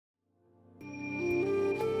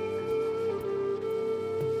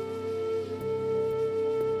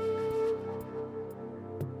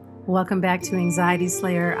Welcome back to Anxiety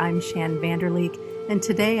Slayer. I'm Shan Vanderleek, and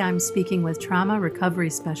today I'm speaking with trauma recovery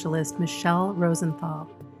specialist Michelle Rosenthal.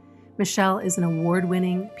 Michelle is an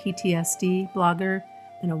award-winning PTSD blogger,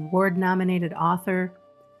 an award-nominated author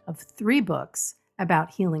of 3 books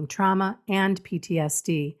about healing trauma and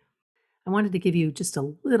PTSD. I wanted to give you just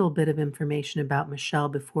a little bit of information about Michelle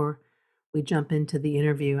before we jump into the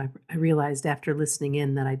interview. I realized after listening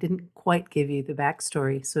in that I didn't quite give you the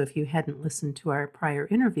backstory, so if you hadn't listened to our prior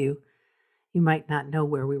interview, you might not know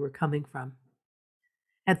where we were coming from.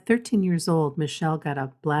 At 13 years old, Michelle got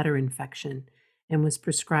a bladder infection and was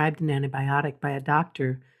prescribed an antibiotic by a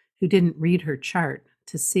doctor who didn't read her chart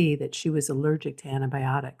to see that she was allergic to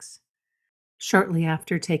antibiotics. Shortly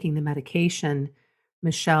after taking the medication,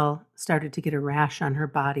 Michelle started to get a rash on her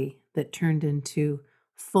body that turned into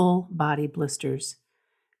full body blisters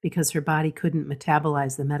because her body couldn't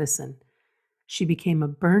metabolize the medicine. She became a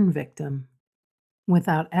burn victim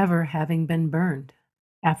without ever having been burned.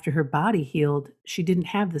 After her body healed, she didn't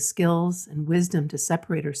have the skills and wisdom to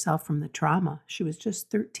separate herself from the trauma. She was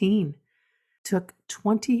just 13. It took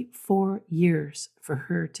 24 years for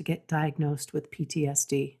her to get diagnosed with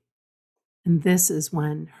PTSD. And this is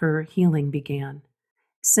when her healing began.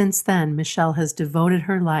 Since then, Michelle has devoted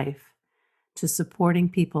her life to supporting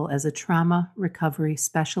people as a trauma recovery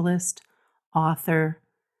specialist, author,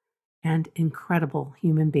 and incredible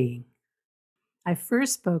human being. I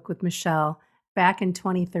first spoke with Michelle back in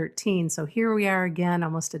 2013, so here we are again,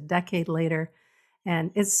 almost a decade later,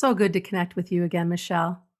 and it's so good to connect with you again,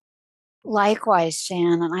 Michelle. Likewise,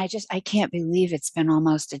 Shan, and I can't believe it's been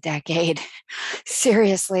almost a decade.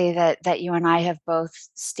 Seriously, that you and I have both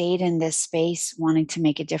stayed in this space wanting to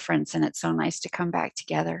make a difference, and it's so nice to come back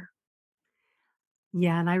together.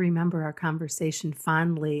 Yeah, and I remember our conversation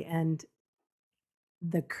fondly, and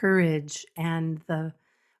the courage and the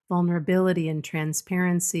vulnerability and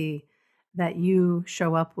transparency that you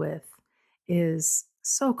show up with is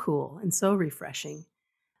so cool and so refreshing.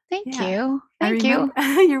 Thank Yeah, you. I Thank you.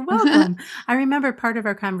 remember. You're welcome. I remember part of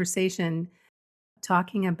our conversation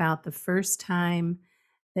talking about the first time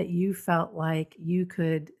that you felt like you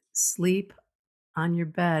could sleep on your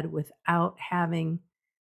bed without having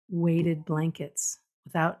weighted blankets,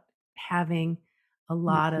 without having a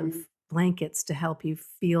lot of Mhm. blankets to help you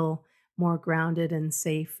feel more grounded and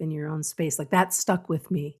safe in your own space. Like that stuck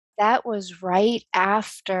with me. That was right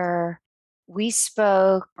after we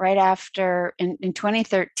spoke, right after in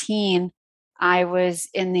 2013, I was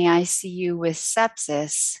in the ICU with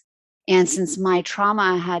sepsis. And since my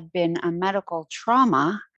trauma had been a medical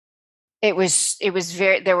trauma, it was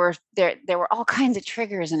very there were all kinds of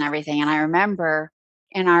triggers and everything. And I remember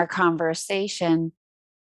in our conversation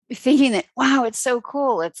thinking that, wow, it's so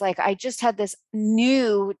cool. It's like I just had this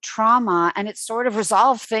new trauma and it sort of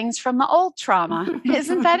resolved things from the old trauma.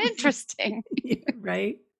 Isn't that interesting? Yeah,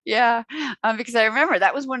 right? Yeah, because I remember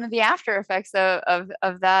that was one of the after effects of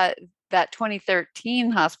that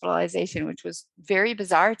 2013 hospitalization, which was very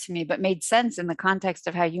bizarre to me, but made sense in the context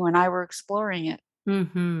of how you and I were exploring it.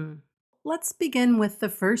 Hmm. Let's begin with the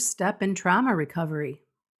first step in trauma recovery.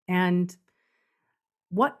 And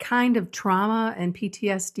what kind of trauma and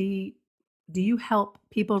PTSD do you help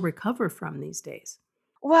people recover from these days?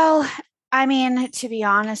 Well, I mean, to be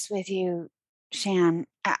honest with you, Shan,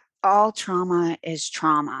 all trauma is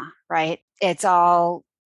trauma, right? It's all,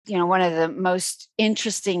 one of the most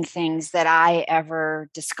interesting things that I ever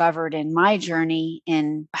discovered in my journey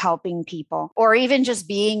in helping people, or even just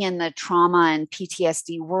being in the trauma and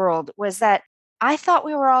PTSD world, was that I thought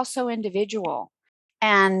we were all so individual.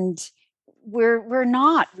 And we're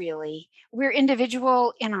not really. We're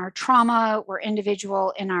individual in our trauma, we're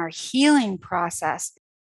individual in our healing process,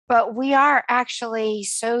 but we are actually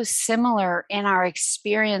so similar in our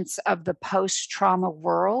experience of the post trauma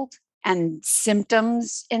world and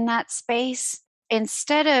symptoms in that space.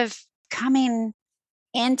 Instead of coming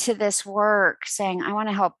into this work saying, I want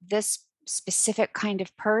to help this specific kind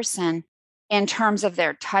of person in terms of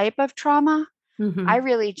their type of trauma, I Hmm.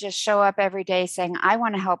 really just show up every day saying, I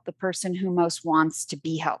want to help the person who most wants to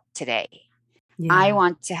be helped today. I Yeah.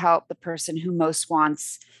 want to help the person who most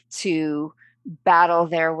wants to battle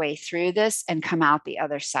their way through this and come out the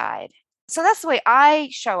other side. So that's the way I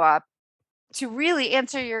show up to really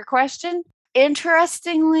answer your question.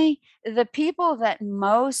 Interestingly, the people that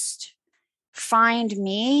most find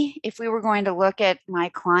me, if we were going to look at my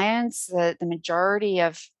clients, the majority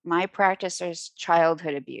of my practice is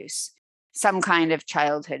childhood abuse, some kind of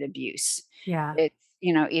childhood abuse. Yeah. It's,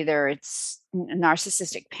 either it's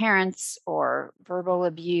narcissistic parents or verbal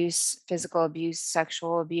abuse, physical abuse,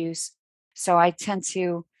 sexual abuse. So I tend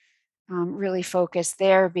to really focus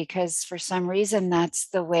there because for some reason that's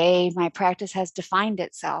the way my practice has defined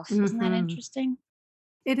itself. Isn't that Hmm. interesting?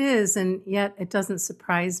 It is, and yet it doesn't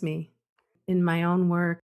surprise me. In my own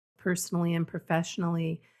work, personally and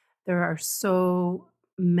professionally, there are so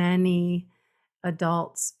many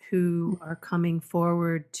adults who are coming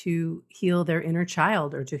forward to heal their inner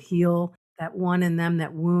child or to heal that one in them,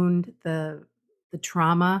 that wound, the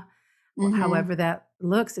trauma, Mm-hmm. however that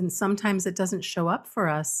looks. And sometimes it doesn't show up for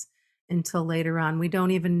us until later on. We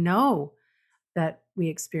don't even know that we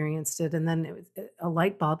experienced it, and then a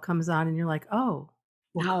light bulb comes on and you're like, "Oh,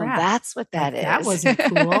 well, Oh, crap. that's what that Like, that is. wasn't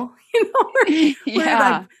cool." Where did I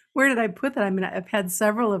Yeah. where did I put that? I mean, I've had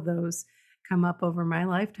several of those come up over my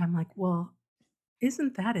lifetime, like, "Well,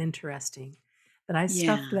 isn't that interesting that I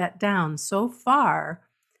stuffed Yeah. that down so far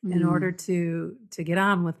in order Mm. to get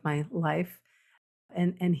on with my life,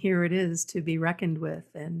 and here it is to be reckoned with."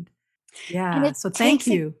 And And yeah, it so thank takes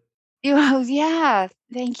a you. oh, yeah,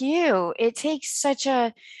 thank you. It takes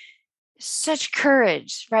such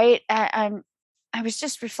courage, right? I was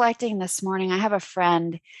just reflecting this morning. I have a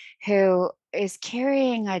friend who is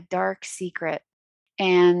carrying a dark secret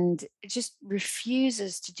and just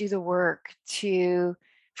refuses to do the work to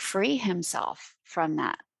free himself from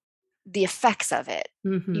that, the effects of it,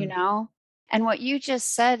 you Mhm. know? And what you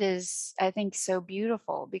just said is, I think, so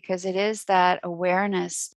beautiful because it is that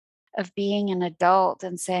awareness of being an adult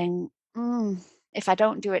and saying, if I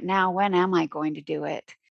don't do it now, when am I going to do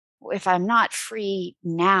it? If I'm not free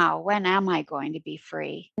now, when am I going to be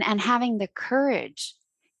free? And having the courage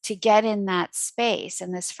to get in that space.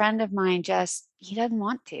 And this friend of mine he doesn't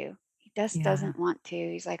want to. He just Yeah. doesn't want to.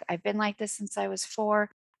 He's like, I've been like this since I was 4.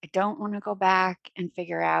 I don't want to go back and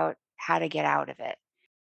figure out how to get out of it.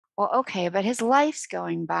 Well, okay, but his life's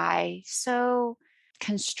going by so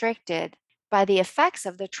constricted by the effects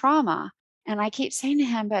of the trauma. And I keep saying to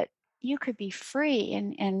him, but you could be free.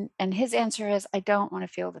 And his answer is, I don't want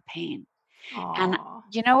to feel the pain. And Aw.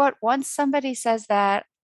 you know what? Once somebody says that,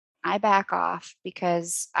 I back off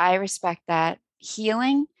because I respect that.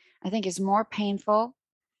 Healing, I think, is more painful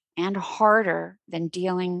and harder than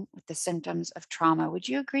dealing with the symptoms of trauma. Would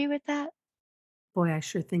you agree with that? Boy, I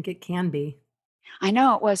sure think it can be. I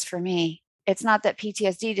know it was for me. It's not that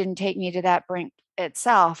PTSD didn't take me to that brink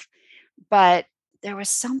itself, but there was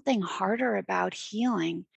something harder about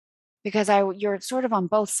healing because you're sort of on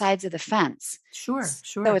both sides of the fence. Sure, So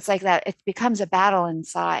sure. it's like that it becomes a battle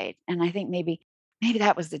inside. And I think maybe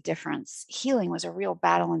that was the difference. Healing was a real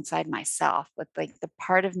battle inside myself with like the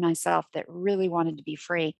part of myself that really wanted to be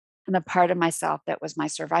free and the part of myself that was my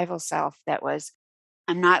survival self that was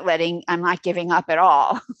I'm not giving up at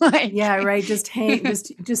all. Like Yeah, right, just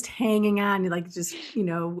hanging on, like, just,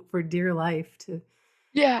 for dear life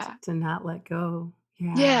yeah. to not let go.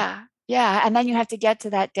 Yeah. Yeah. Yeah. And then you have to get to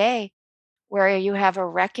that day where you have a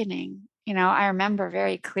reckoning. I remember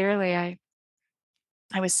very clearly I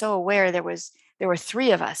was so aware there were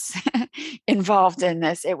 3 of us involved in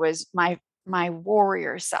this. It was my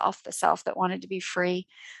warrior self, the self that wanted to be free,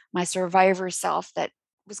 my survivor self that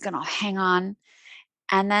was going to hang on,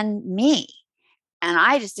 and then me. And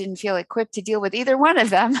I just didn't feel equipped to deal with either one of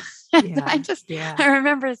them. And Yeah, I yeah.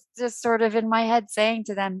 remember just sort of in my head saying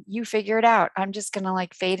to them, "You figure it out. I'm just gonna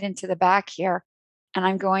like fade into the back here and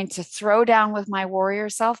I'm going to throw down with my warrior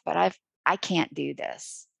self, but I can't do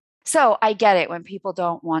this." So I get it when people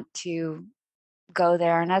don't want to go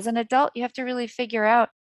there. And as an adult, you have to really figure out,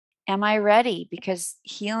 am I ready? Because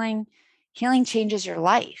healing changes your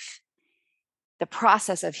life. The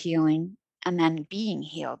process of healing and then being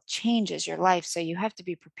healed changes your life. So you have to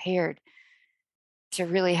be prepared to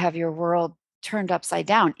really have your world turned upside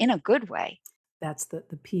down in a good way. That's the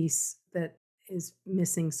piece that is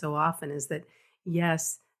missing so often is that,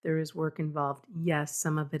 yes, there is work involved. Yes,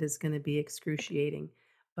 some of it is gonna be excruciating,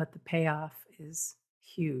 but the payoff is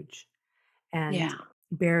huge. And Yeah.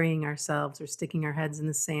 burying ourselves or sticking our heads in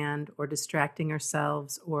the sand or distracting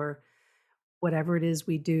ourselves or whatever it is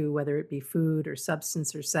we do, whether it be food or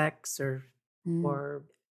substance or sex Mm. or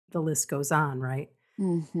the list goes on, right?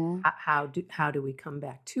 Mhm. How do we come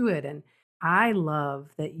back to it? And I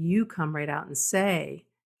love that you come right out and say,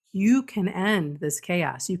 you can end this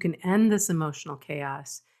chaos. You can end this emotional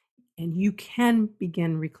chaos and you can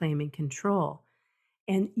begin reclaiming control.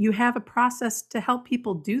 And you have a process to help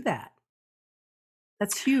people do that.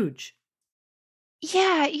 That's huge.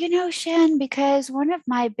 Yeah, Shan, because one of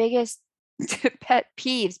my biggest pet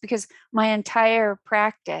peeves, because my entire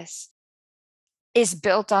practice is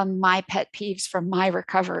built on my pet peeves from my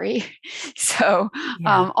recovery. So,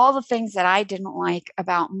 Yeah. all the things that I didn't like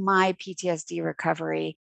about my PTSD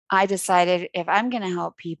recovery, I decided if I'm going to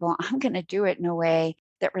help people, I'm going to do it in a way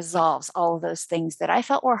that resolves all of those things that I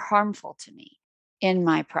felt were harmful to me in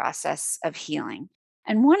my process of healing.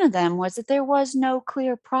 And one of them was that there was no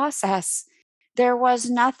clear process. There was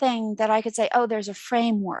nothing that I could say, oh, there's a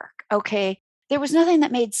framework. Okay. There was nothing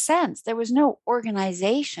that made sense. There was no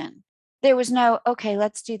organization. There was no, okay,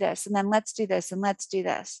 let's do this, and then let's do this, and let's do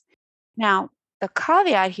this. Now, the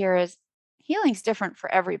caveat here is healing's different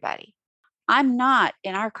for everybody. I'm not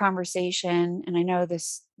in our conversation, and I know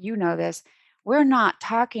this, you know this, we're not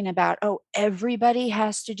talking about, oh, everybody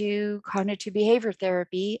has to do cognitive behavior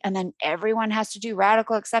therapy and then everyone has to do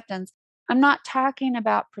radical acceptance. I'm not talking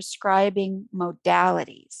about prescribing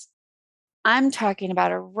modalities. I'm talking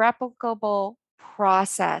about a replicable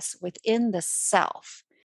process within the self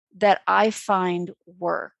that I find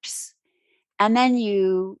works. And then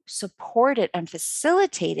you support it and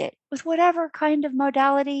facilitate it with whatever kind of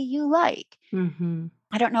modality you like. Mm-hmm.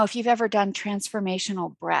 I don't know if you've ever done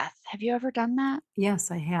transformational breath. Have you ever done that?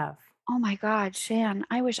 Yes, I have. Oh my God, Shan,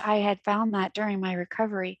 I wish I had found that during my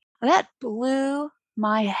recovery. That blew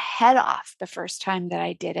my head off the first time that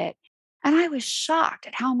I did it. And I was shocked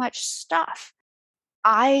at how much stuff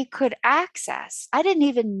I could access. I didn't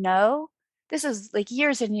even know. This is like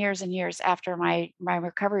years and years and years after my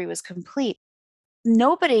recovery was complete.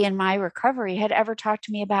 Nobody in my recovery had ever talked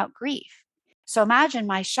to me about grief. So imagine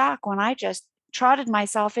my shock when I just trotted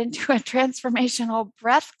myself into a transformational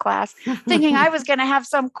breath class thinking I was going to have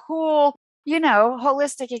some cool,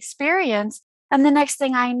 holistic experience. And the next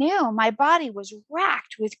thing I knew, my body was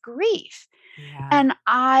racked with grief. Yeah. And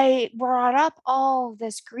I brought up all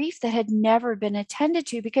this grief that had never been attended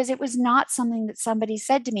to because it was not something that somebody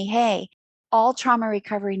said to me, hey, all trauma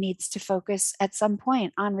recovery needs to focus at some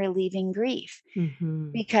point on relieving grief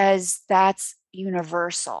Mm-hmm. because that's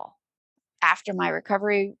universal. After my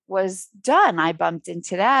recovery was done, I bumped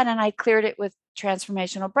into that and I cleared it with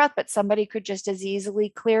transformational breath, but somebody could just as easily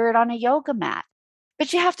clear it on a yoga mat.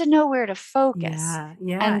 But you have to know where to focus. Yeah,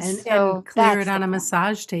 yeah, And and so clear it that's the on a point.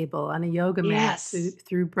 massage table, on a yoga mat, Yes.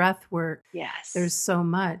 through breath work. There's Yes. so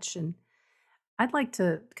much, and I'd like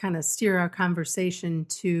to kind of steer our conversation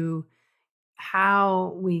to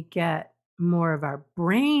how we get more of our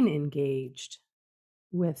brain engaged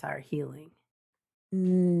with our healing.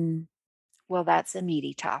 Mm, well, that's a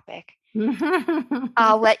meaty topic.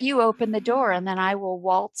 I'll let you open the door and then I will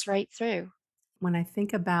waltz right through. When I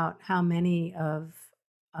think about how many of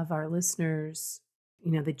our listeners,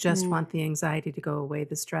 they just Mm, want the anxiety to go away,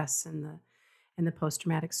 the stress and the post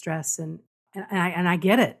traumatic stress, and I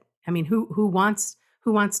get it. I mean, who wants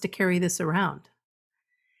to carry this around?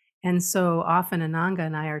 And so often Ananga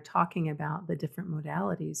and I are talking about the different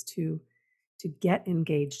modalities to get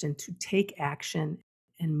engaged and to take action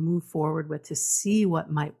and move forward with, to see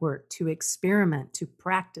what might work, to experiment, to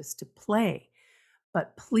practice, to play.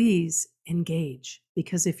 But please engage,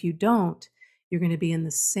 because if you don't, you're going to be in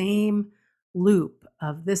the same loop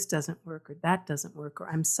of this doesn't work or that doesn't work or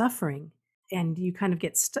I'm suffering, and you kind of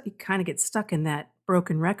get stuck in that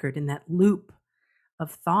broken record, in that loop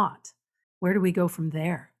of thought. Where do we go from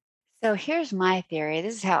there? So here's my theory.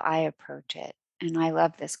 This is how I approach it. And I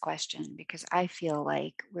love this question because I feel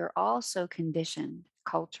like we're all so conditioned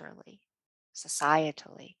culturally,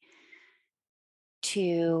 societally,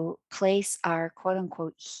 to place our quote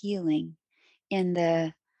unquote healing in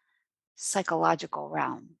the psychological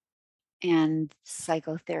realm and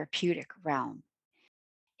psychotherapeutic realm.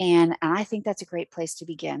 And I think that's a great place to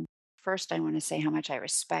begin. First, I want to say how much I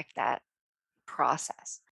respect that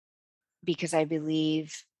process because I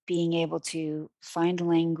believe being able to find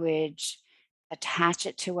language, attach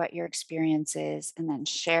it to what your experience is, and then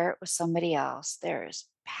share it with somebody else, there's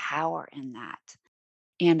power in that.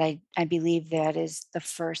 And I believe that is the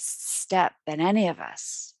first step that any of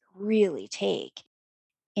us really take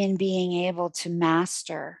in being able to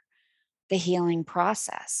master the healing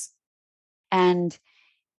process. And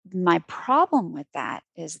my problem with that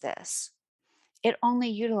is this: it only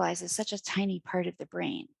utilizes such a tiny part of the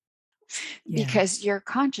brain Yeah. because your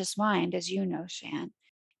conscious mind, as you know, Shan,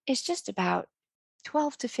 is just about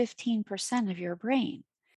 12 to 15% of your brain.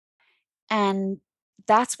 And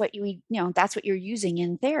that's what that's what you're using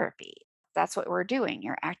in therapy. That's what we're doing.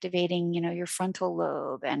 You're activating, your frontal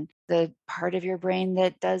lobe and the part of your brain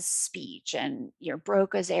that does speech and your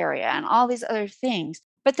Broca's area and all these other things.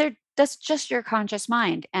 But that's just your conscious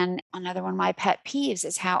mind. And another one of my pet peeves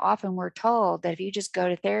is how often we're told that if you just go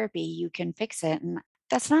to therapy, you can fix it. And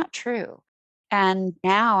that's not true. And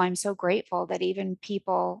now I'm so grateful that even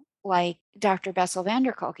people like Dr. Bessel van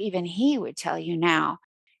der Kolk, even he would tell you now,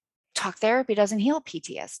 talk therapy doesn't heal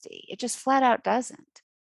PTSD. It just flat out doesn't.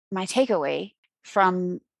 My takeaway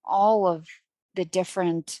from all of the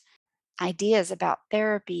different ideas about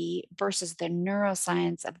therapy versus the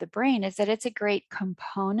neuroscience of the brain is that it's a great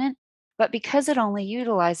component, but because it only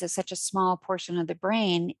utilizes such a small portion of the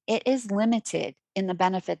brain, it is limited in the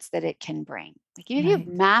benefits that it can bring. Like if you have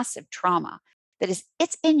Right. massive trauma,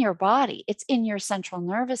 it's in your body, it's in your central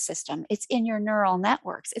nervous system, it's in your neural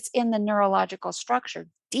networks, it's in the neurological structure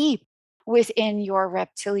deep within your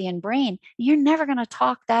reptilian brain. You're never going to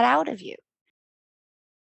talk that out of you.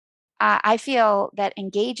 I feel that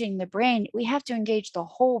engaging the brain, we have to engage the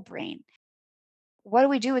whole brain. What do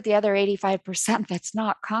we do with the other 85% that's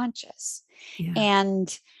not conscious? Yeah.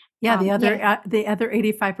 And Yeah, yeah, the other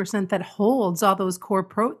 85% that holds all those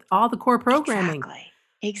all the core programming. exactly,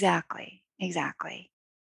 exactly, exactly.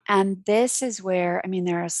 And this is where, I mean,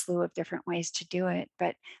 there are a slew of different ways to do it,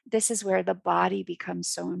 but this is where the body becomes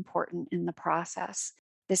so important in the process.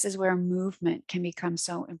 This is where movement can become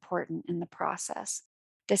so important in the process.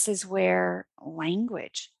 This is where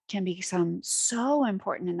language can become so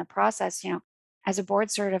important in the process. As a board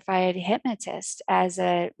certified hypnotist, as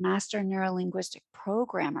a master neurolinguistic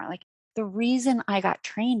programmer, like the reason I got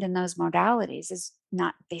trained in those modalities is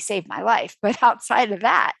not they saved my life, but outside of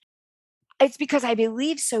that, it's because I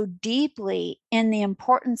believe so deeply in the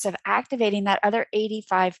importance of activating that other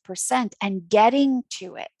 85% and getting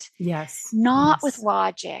to it, Yes. not with Yes.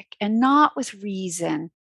 logic and not with reason.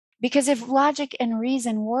 Because if logic and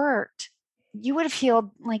reason worked, you would have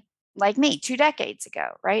healed like me 2 decades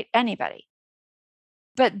ago, right? Anybody.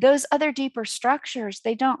 But those other deeper structures,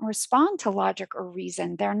 they don't respond to logic or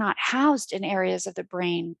reason. They're not housed in areas of the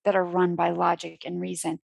brain that are run by logic and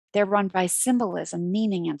reason. They're run by symbolism,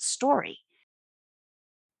 meaning, and story.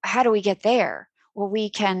 How do we get there? Well, we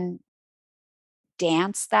can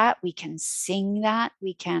dance that, we can sing that,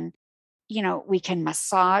 we can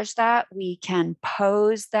massage that, we can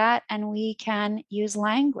pose that, and we can use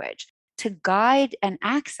language to guide and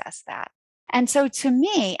access that. And so to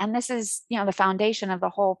me, and this is, the foundation of the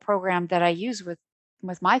whole program that I use with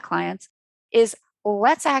my clients is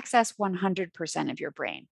let's access 100% of your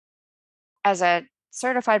brain. As a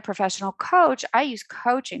certified professional coach, I use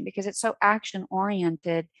coaching because it's so action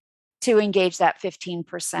oriented to engage that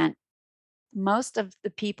 15%. Most of the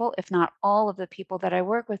people, if not all of the people that I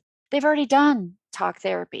work with, they've already done talk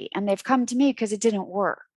therapy and they've come to me because it didn't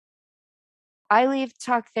work. I leave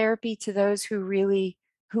talk therapy to those who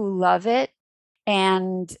love it.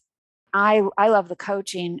 And I love the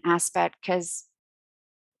coaching aspect because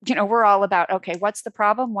we're all about, okay, what's the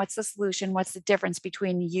problem? What's the solution? What's the difference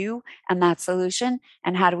between you and that solution?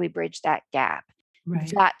 And how do we bridge that gap?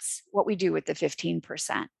 Right. That's what we do with the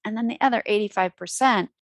 15%. And then the other 85%,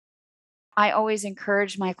 I always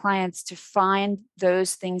encourage my clients to find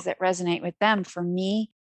those things that resonate with them. For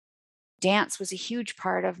me, dance was a huge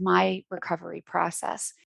part of my recovery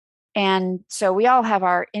process. And so we all have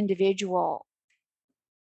our individual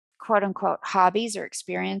quote unquote hobbies or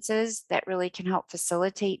experiences that really can help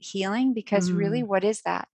facilitate healing because really, Mm. what is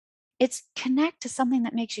that? It's connect to something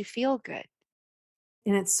that makes you feel good.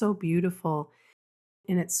 And it's so beautiful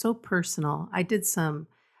and it's so personal. I did some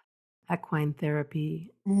equine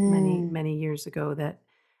therapy many, Mm, many years ago that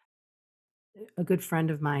a good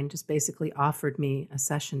friend of mine just basically offered me a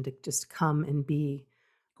session to just come and be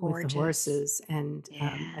with the gorgeous. horses. And I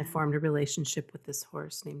Yeah. formed a relationship with this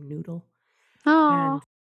horse named Noodle. Oh, And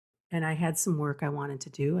and I had some work I wanted to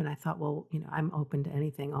do. And I thought, well, I'm open to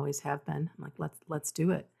anything, always have been. I'm like, let's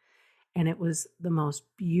do it. And it was the most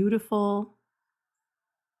beautiful,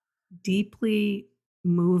 deeply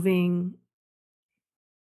moving,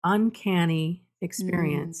 uncanny mm,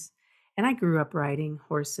 experience. And I grew up riding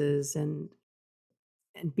horses and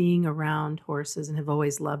being around horses and have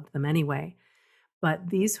always loved them anyway. But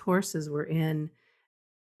these horses were in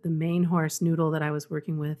the main horse Noodle that I was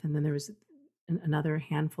working with, and then there was another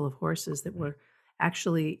handful of horses that were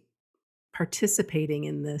actually participating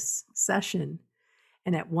in this session.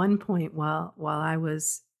 And at one point, while I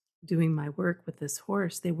was doing my work with this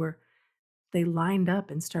horse, they lined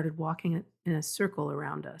up and started walking in a circle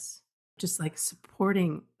around us, just like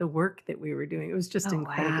supporting the work that we were doing. It was just oh,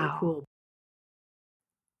 incredibly wow. cool.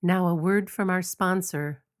 Now, a word from our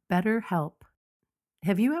sponsor, BetterHelp.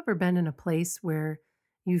 Have you ever been in a place where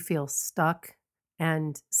you feel stuck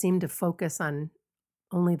and seem to focus on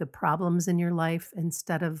only the problems in your life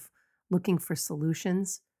instead of looking for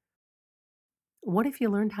solutions? What if you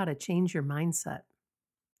learned how to change your mindset?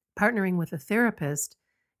 Partnering with a therapist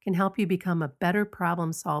can help you become a better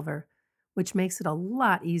problem solver, which makes it a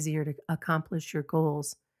lot easier to accomplish your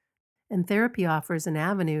goals. And therapy offers an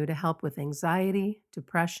avenue to help with anxiety,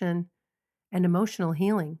 depression, and emotional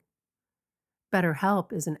healing.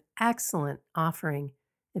 BetterHelp is an excellent offering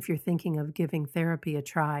if you're thinking of giving therapy a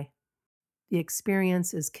try. The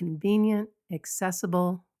experience is convenient,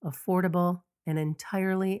 accessible, affordable, and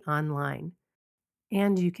entirely online.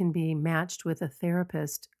 And you can be matched with a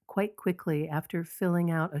therapist quite quickly after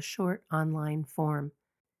filling out a short online form.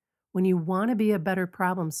 When you want to be a better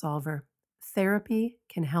problem solver, therapy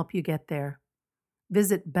can help you get there.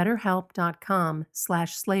 Visit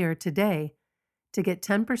betterhelp.com/slayer today to get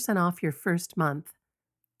 10% off your first month.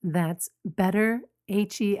 That's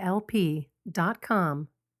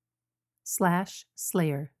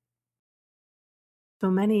betterhelp.com/slayer. So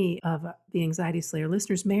many of the Anxiety Slayer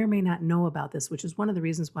listeners may or may not know about this, which is one of the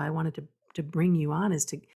reasons why I wanted to bring you on, is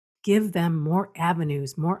to give them more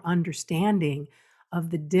avenues, more understanding of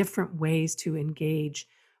the different ways to engage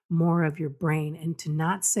more of your brain, and to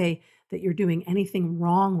not say that you're doing anything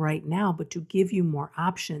wrong right now, but to give you more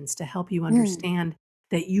options to help you Mm. understand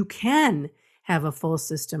that you can have a full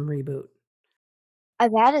system reboot.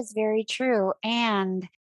 That is very true. And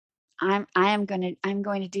I'm going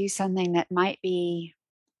to do something that might be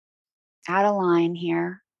out of line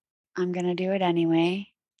here. I'm going to do it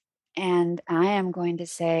anyway. And I am going to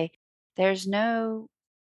say there's no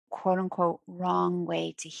quote unquote wrong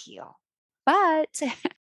way to heal. But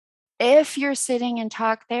if you're sitting in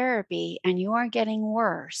talk therapy and you are getting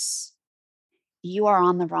worse, you are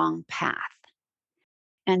on the wrong path.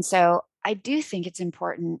 And so I do think it's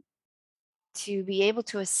important to be able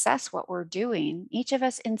to assess what we're doing, each of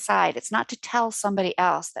us inside. It's not to tell somebody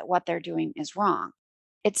else that what they're doing is wrong.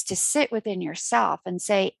 It's to sit within yourself and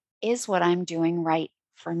say, is what I'm doing right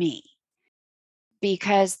for me?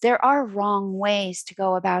 Because there are wrong ways to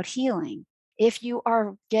go about healing. If you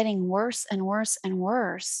are getting worse and worse and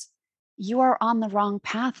worse, you are on the wrong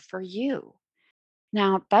path for you.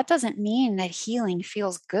 Now, that doesn't mean that healing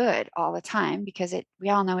feels good all the time, because we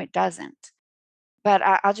all know it doesn't. But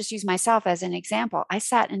I'll just use myself as an example. I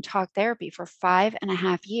sat in talk therapy for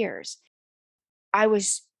 5.5 years. I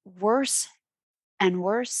was worse and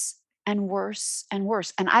worse and worse and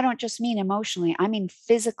worse. And I don't just mean emotionally, I mean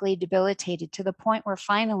physically debilitated, to the point where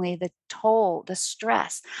finally the toll, the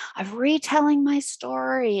stress of retelling my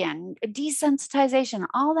story and desensitization,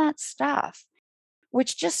 all that stuff,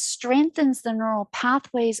 which just strengthens the neural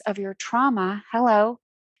pathways of your trauma. Hello,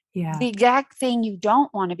 Yeah, the exact thing you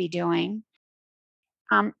don't want to be doing.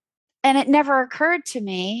 Um, and it never occurred to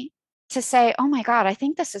me to say, oh my God, I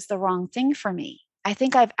think this is the wrong thing for me. I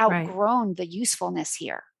think I've right, outgrown the usefulness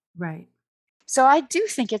here. right. So I do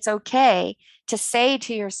think it's okay to say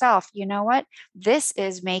to yourself, you know what, this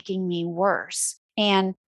is making me worse.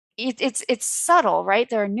 And it's subtle, right?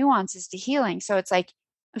 There are nuances to healing. So it's like,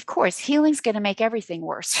 of course, healing's going to make everything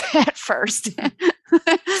worse at first.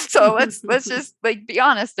 So let's just like be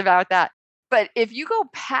honest about that. But if you go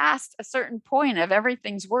past a certain point of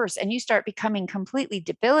everything's worse and you start becoming completely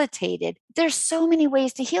debilitated, there's so many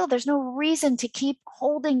ways to heal. There's no reason to keep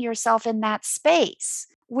holding yourself in that space.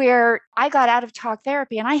 Where I got out of talk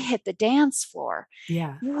therapy and I hit the dance floor.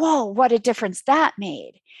 Yeah. Whoa, what a difference that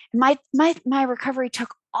made. My recovery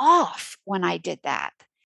took off when I did that.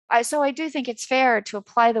 So I do think it's fair to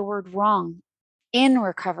apply the word wrong in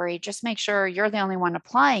recovery. Just make sure you're the only one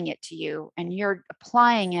applying it to you, and you're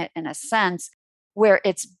applying it in a sense where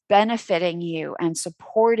it's benefiting you and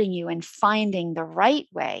supporting you and finding the right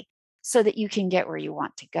way so that you can get where you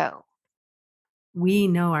want to go. We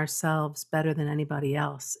know ourselves better than anybody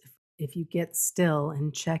else. If you get still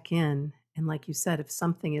and check in, and like you said, if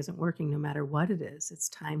something isn't working, no matter what it is, it's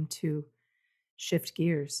time to shift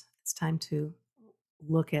gears. It's time to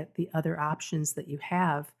look at the other options that you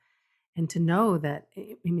have, and to know that,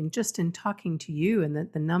 I mean, just in talking to you and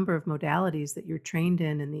the number of modalities that you're trained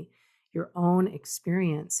in, and your own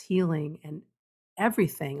experience healing and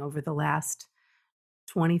everything over the last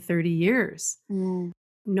 20, 30 years. Mm.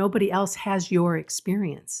 Nobody else has your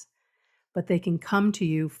experience, but they can come to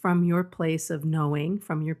you from your place of knowing,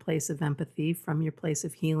 from your place of empathy, from your place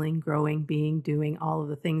of healing, growing, being, doing all of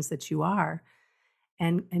the things that you are,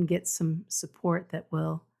 and get some support that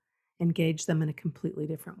will engage them in a completely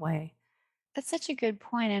different way. That's such a good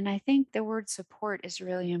point. And I think the word support is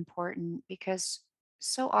really important, because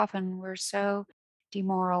so often we're so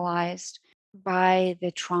demoralized by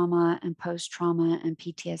the trauma and post trauma and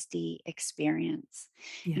PTSD experience.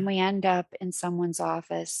 And Yeah. we end up in someone's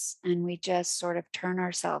office and we just sort of turn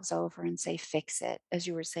ourselves over and say, fix it, as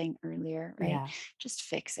you were saying earlier, right? Yeah. Just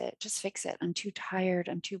fix it. Just fix it. I'm too tired.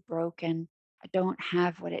 I'm too broken. I don't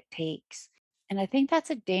have what it takes. And I think that's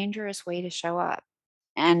a dangerous way to show up.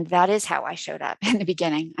 And that is how I showed up in the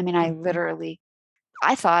beginning. I mean, Mhm.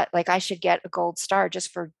 I thought like I should get a gold star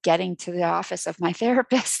just for getting to the office of my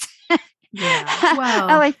therapist. Yeah. I Well,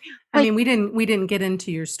 I like mean, we didn't get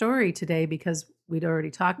into your story today because we'd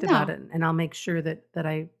already talked about no. it, and I'll make sure that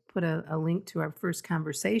I put a link to our first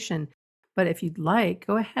conversation. But if you'd like,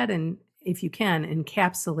 go ahead and, if you can,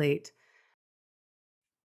 encapsulate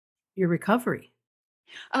your recovery.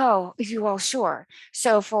 Oh, well, sure.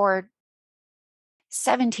 So for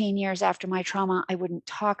 17 years after my trauma, I wouldn't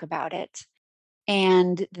talk about it.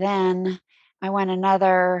 And then I went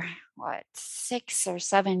another, what, 6 or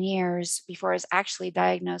 7 years before I was actually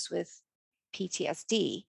diagnosed with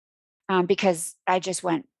PTSD, because I just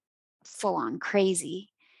went full on crazy.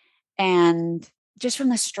 And just from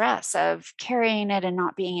the stress of carrying it and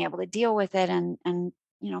not being able to deal with it.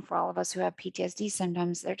 For all of us who have PTSD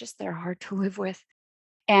symptoms, they're hard to live with.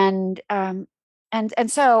 And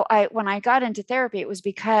so when I got into therapy, it was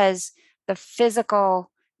because the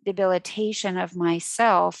physical debilitation of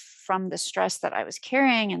myself from the stress that I was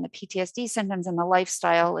carrying and the PTSD symptoms and the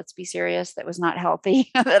lifestyle, let's be serious, that was not healthy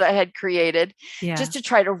that I had created Yeah. just to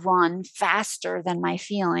try to run faster than my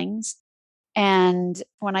feelings. And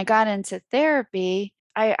when I got into therapy,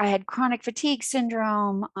 I had chronic fatigue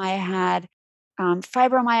syndrome. I had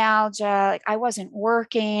fibromyalgia. Like, I wasn't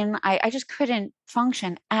working. I just couldn't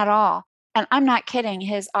function at all. And I'm not kidding.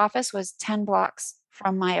 His office was 10 blocks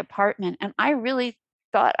from my apartment. And I really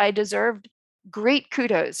thought I deserved great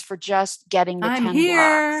kudos for just getting the I'm 10 blocks.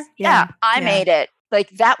 here. Yeah, Yeah. I Yeah. made it. Like,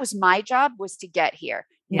 that was my job, was to get here.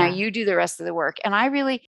 Now Yeah. you do the rest of the work. And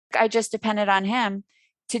I just depended on him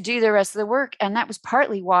to do the rest of the work. And that was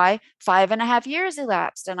partly why 5.5 years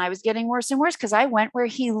elapsed and I was getting worse and worse, because I went where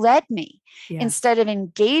he led me Yeah. instead of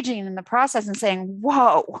engaging in the process and saying,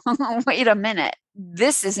 whoa, wait a minute.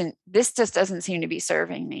 This just doesn't seem to be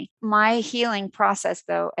serving me. My healing process,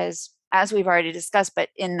 though, as we've already discussed, but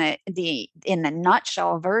in the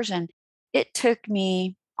nutshell version, it took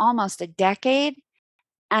me almost a decade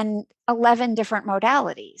and 11 different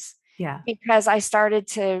modalities, Yeah. because I started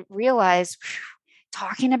to realize,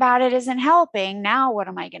 talking about it isn't helping. Now, what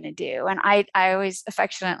am I going to do? And I always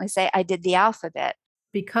affectionately say I did the alphabet.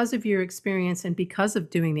 Because of your experience and because of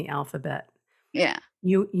doing the alphabet, Yeah.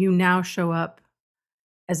 you now show up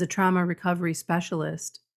as a trauma recovery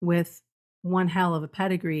specialist with one hell of a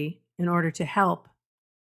pedigree in order to help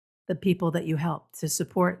the people that you help, to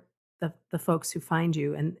support the folks who find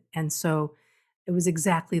you, and so it was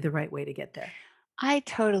exactly the right way to get there. I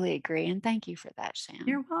totally agree. And thank you for that, Shan.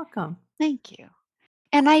 You're welcome. Thank you.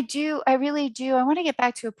 And I really do. I want to get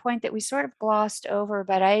back to a point that we sort of glossed over,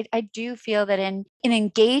 but I do feel that in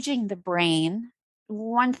engaging the brain,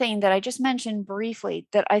 one thing that I just mentioned briefly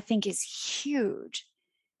that I think is huge,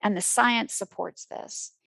 and the science supports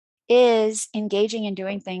this, is engaging in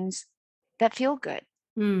doing things that feel good.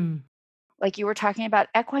 Mm, Like you were talking about,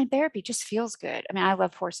 equine therapy just feels good. I mean, I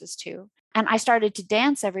love horses too. And I started to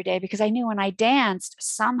dance every day because I knew when I danced,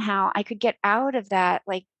 somehow I could get out of that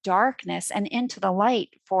like darkness and into the light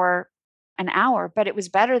for an hour, but it was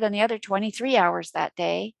better than the other 23 hours that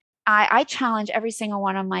day. I challenge every single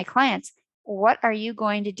one of my clients. What are you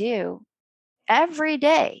going to do every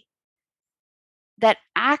day that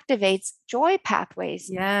activates joy pathways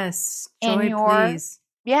yes, in joy, your please.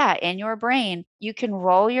 yeah, in your brain? You can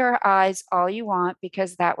roll your eyes all you want,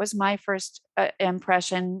 because that was my first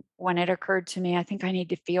impression when it occurred to me. I think I need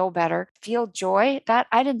to feel better, feel joy. That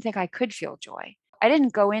I didn't think I could feel joy. I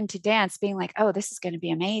didn't go into dance being like, oh, this is going to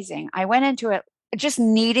be amazing. I went into it just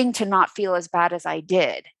needing to not feel as bad as I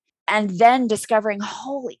did. And then discovering,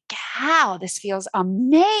 holy cow, this feels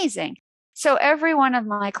amazing. So every one of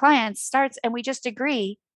my clients starts, and we just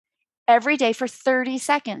agree, every day for 30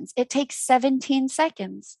 seconds. It takes 17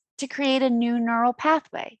 seconds to create a new neural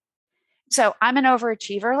pathway. So I'm an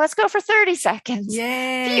overachiever. Let's go for 30 seconds.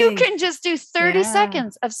 If you Yay. can just do 30 Yeah.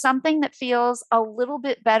 seconds of something that feels a little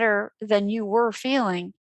bit better than you were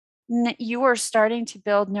feeling, you are starting to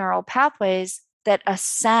build neural pathways that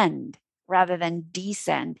ascend rather than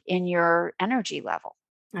descend in your energy level.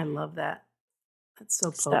 I love that. That's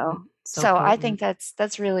so So potent. So so I think potent.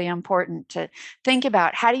 that's really important to think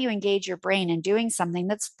about. How do you engage your brain in doing something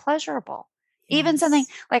that's pleasurable? Even something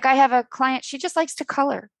Yes. like, I have a client, she just likes to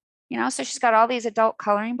color, so she's got all these adult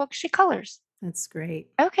coloring books, she colors. That's great.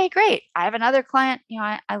 Okay, great. I have another client,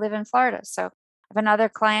 I live in Florida, so I have another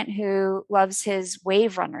client who loves his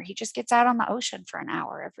wave runner. He just gets out on the ocean for an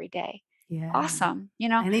hour every day. Yeah. Awesome. It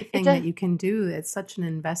Anything that does. you can do, it's such an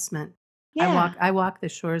investment. Yeah. I walk the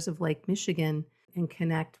shores of Lake Michigan and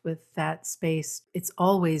connect with that space. It's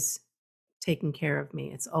always taken care of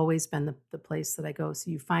me. It's always been the place that I go. So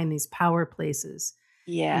you find these power places.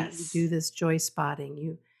 You do Yes. this joy spotting.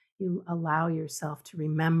 You allow yourself to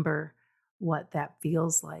remember what that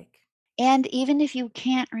feels like. And even if you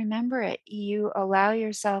can't remember it, you allow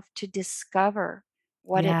yourself to discover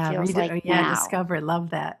what it Yeah, feels read it. like Yeah, now. discover.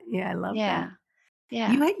 Love that. Yeah, I love that.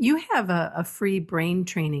 Yeah. Yeah. You have a free brain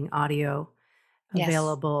training audio Yes.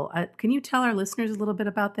 available. Can you tell our listeners a little bit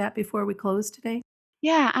about that before we close today?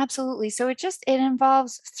 Yeah, absolutely. So it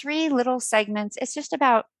involves three little segments.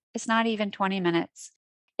 It's not even 20 minutes.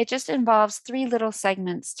 It just involves three little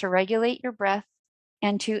segments to regulate your breath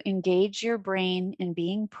and to engage your brain in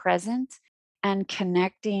being present and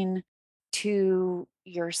connecting to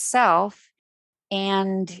yourself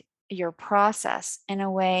and your process in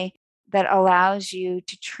a way that allows you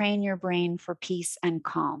to train your brain for peace and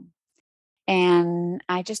calm. And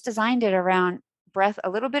I just designed it around breath, a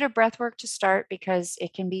little bit of breath work to start because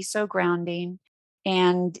it can be so grounding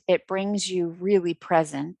and it brings you really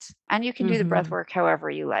present. And you can do the breath Mm-hmm. work however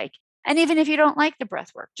you like. And even if you don't like the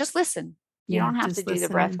breath work, just listen. You Yeah, don't have to just do the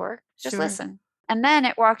listen breath in. work, just Sure. listen. And then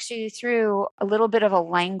it walks you through a little bit of a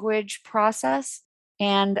language process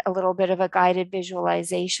and a little bit of a guided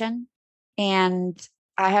visualization. And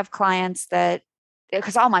I have clients that,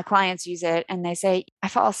 because all my clients use it and they say, I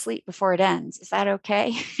fall asleep before it ends. Is that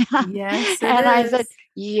okay? Yes, it And I said, is.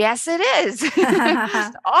 yes, it is.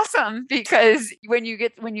 Awesome. Because when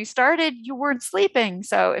you started, you weren't sleeping.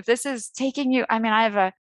 So if this is taking you, I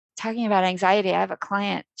mean, talking about anxiety, I have a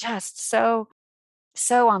client just so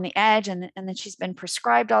on the edge, and then she's been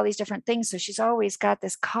prescribed all these different things, so she's always got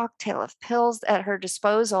this cocktail of pills at her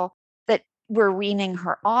disposal that we're weaning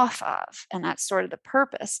her off of, and that's sort of the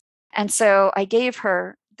purpose. And so I gave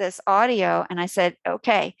her this audio and I said,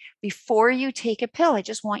 okay, before you take a pill, I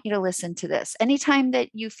just want you to listen to this. Anytime that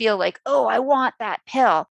you feel like, oh, I want that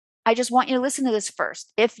pill, I just want you to listen to this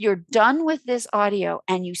first. If you're done with this audio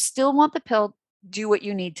and you still want the pill, do what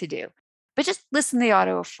you need to do, but just listen to the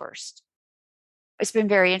audio first. It's been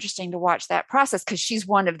very interesting to watch that process because she's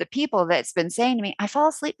one of the people that's been saying to me, I fall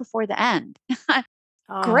asleep before the end.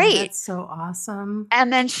 Oh, Great. that's so awesome.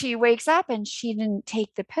 And then she wakes up and she didn't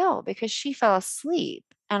take the pill because she fell asleep.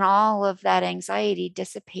 And all of that anxiety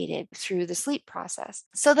dissipated through the sleep process.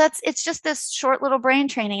 So it's just this short little brain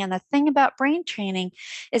training. And the thing about brain training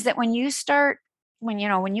is that when you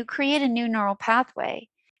create a new neural pathway,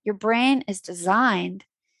 your brain is designed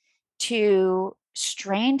to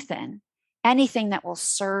strengthen anything that will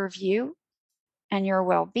serve you and your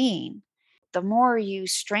well being. The more you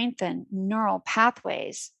strengthen neural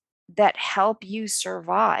pathways that help you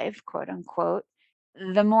survive, quote unquote,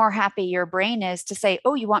 the more happy your brain is to say,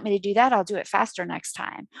 oh, you want me to do that? I'll do it faster next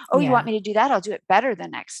time. Oh, you want Yeah, me to do that? I'll do it better the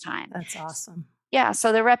next time. that's awesome. Yeah.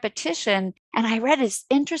 So the repetition, and I read is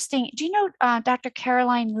interesting. Do you know Dr.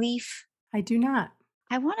 Caroline Leaf? I do not.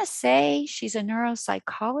 I want to say she's a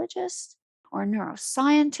neuropsychologist or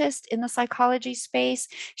neuroscientist in the psychology space.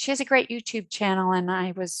 She has a great YouTube channel, and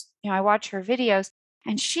I watch her videos,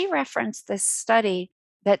 and she referenced this study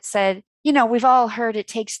that said, we've all heard it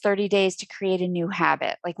takes 30 days to create a new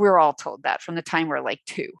habit. Like we're all told that from the time we're like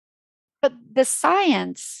 2. But the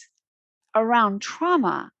science around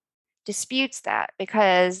trauma disputes that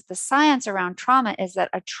because the science around trauma is that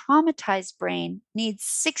a traumatized brain needs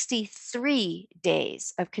 63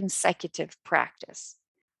 days of consecutive practice.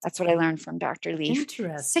 That's what I learned from Dr. Leaf.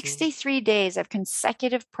 Interesting. 63 days of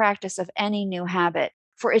consecutive practice of any new habit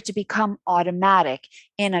for it to become automatic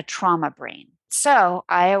in a trauma brain. So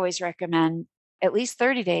I always recommend at least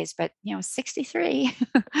 30 days, but 63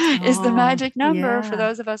 is the Oh, magic number for yeah.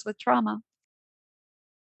 those of us with trauma.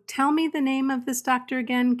 Tell me the name of this doctor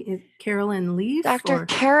again. Carolyn Leaf Dr. or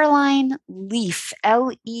Caroline Leaf,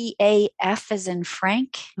 Leaf as in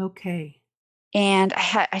Frank. okay. And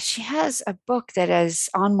she has a book that is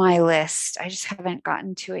on my list. I just haven't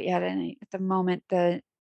gotten to it yet. And at the moment, the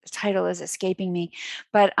title is escaping me.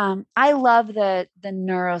 But I love the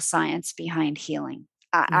neuroscience behind healing.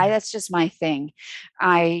 Yeah. That's just my thing.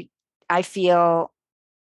 I I feel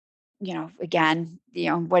again,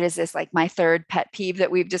 what is this, like my third pet peeve that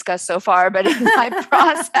we've discussed so far, but in my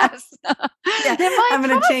process, Yeah, in my I'm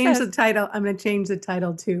gonna change process, the title. I'm gonna change the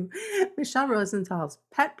title to Michelle Rosenthal's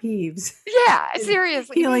Pet Peeves yeah, in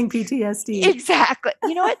seriously, Healing PTSD. exactly.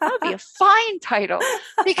 You know what? That would be a fine title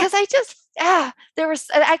because I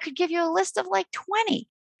could give you a list of like 20.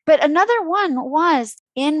 But another one was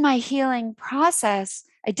in my healing process,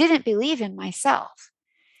 I didn't believe in myself.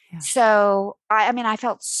 Yeah. So, I mean, I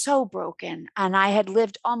felt so broken, and I had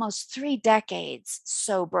lived almost 3 decades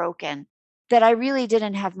so broken that I really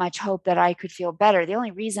didn't have much hope that I could feel better. The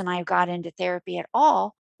only reason I got into therapy at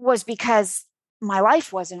all was because my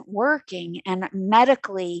life wasn't working, and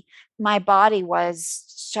medically my body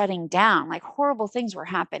was shutting down. Like horrible things were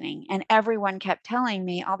happening, and everyone kept telling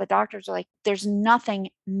me, all the doctors were like, there's nothing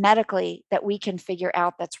medically that we can figure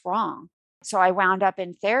out that's wrong. So I wound up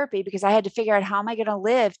in therapy because I had to figure out, how am I going to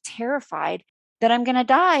live terrified that I'm going to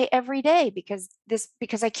die every day because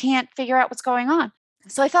I can't figure out what's going on.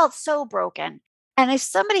 So I felt so broken. And if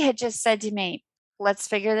somebody had just said to me, let's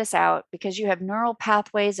figure this out, because you have neural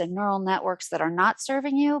pathways and neural networks that are not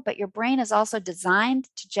serving you, but your brain is also designed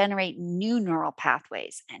to generate new neural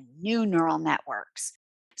pathways and new neural networks.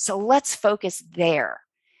 So let's focus there.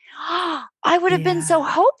 I would have been so Yeah.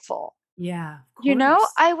 hopeful. Yeah, of You know,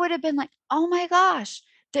 course. I would have been like, oh my gosh,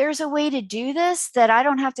 there's a way to do this that I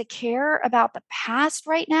don't have to care about the past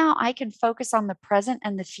right now. I can focus on the present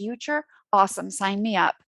and the future. Awesome, sign me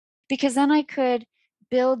up. Because then I could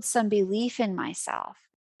build some belief in myself.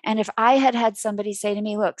 And if I had had somebody say to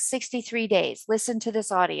me, look, 63 days, listen to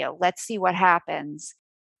this audio, let's see what happens,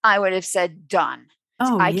 I would have said, done.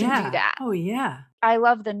 Oh, I can do yeah. that. Oh, yeah. I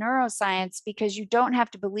love the neuroscience because you don't have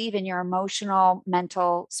to believe in your emotional,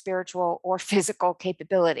 mental, spiritual, or physical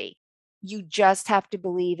capability. You just have to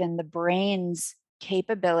believe in the brain's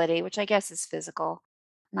capability, which I guess is physical,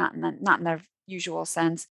 not in the usual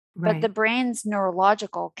sense, but the Right. brain's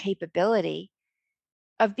neurological capability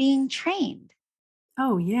of being trained.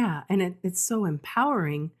 Oh, yeah, and it's so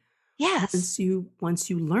empowering Yes. once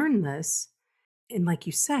you learn this, and like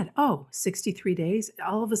you said, oh, 63 days,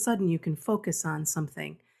 all of a sudden you can focus on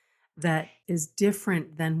something that is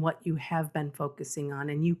different than what you have been focusing on,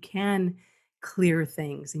 and you can clear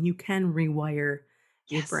things, and you can rewire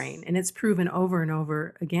your brain, Yes. and it's proven over and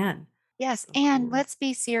over again. Yes, So and cool. let's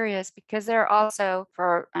be serious, because there are also,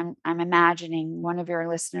 for I'm imagining one of your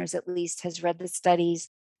listeners at least has read the studies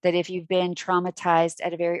that if you've been traumatized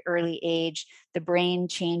at a very early age, the brain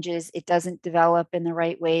changes, it doesn't develop in the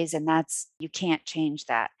right ways, and that's, you can't change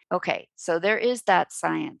that. Okay, so there is that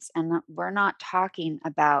science, and we're not talking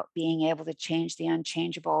about being able to change the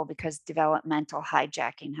unchangeable because developmental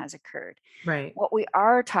hijacking has occurred. Right. What we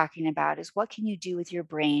are talking about is, what can you do with your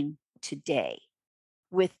brain today,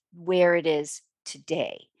 with where it is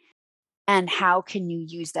today, and how can you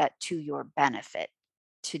use that to your benefit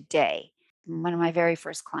today. One of my very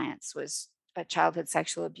first clients was a childhood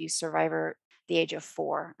sexual abuse survivor, the age of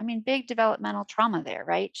 4. I mean, big developmental trauma there,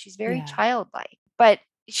 right? She's very Yeah. childlike, but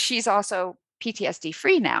she's also PTSD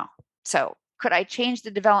free now. So could I change the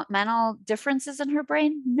developmental differences in her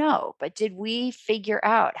brain? No. But did we figure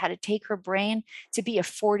out how to take her brain to be a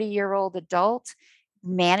 40-year-old adult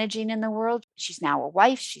managing in the world? She's now a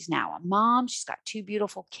wife. She's now a mom. She's got 2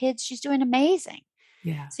 beautiful kids. She's doing amazing.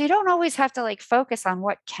 Yeah. So you don't always have to like focus on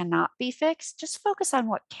what cannot be fixed. Just focus on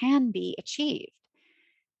what can be achieved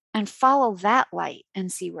and follow that light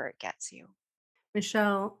and see where it gets you.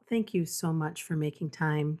 Michelle, thank you so much for making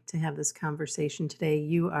time to have this conversation today.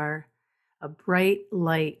 You are a bright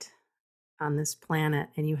light on this planet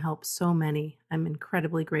and you help so many. I'm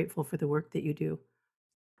incredibly grateful for the work that you do.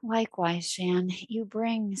 Likewise, Shan, you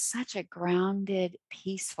bring such a grounded,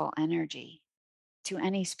 peaceful energy to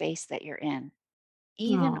any space that you're in,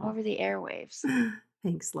 even Oh, over the airwaves.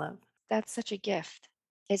 thanks, love. That's such a gift.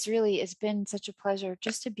 It's been such a pleasure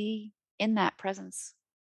just to be in that presence.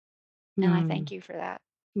 And I Mm, thank you for that.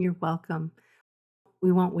 you're welcome.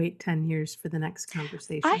 We won't wait 10 years for the next I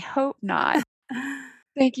conversation. hope not.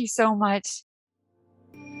 Thank you so much.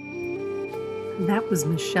 That was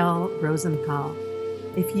Michelle Rosenthal.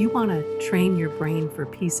 If you want to train your brain for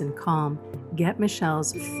peace and calm, get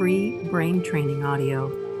Michelle's free brain training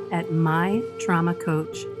audio at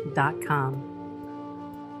mytraumacoach.com.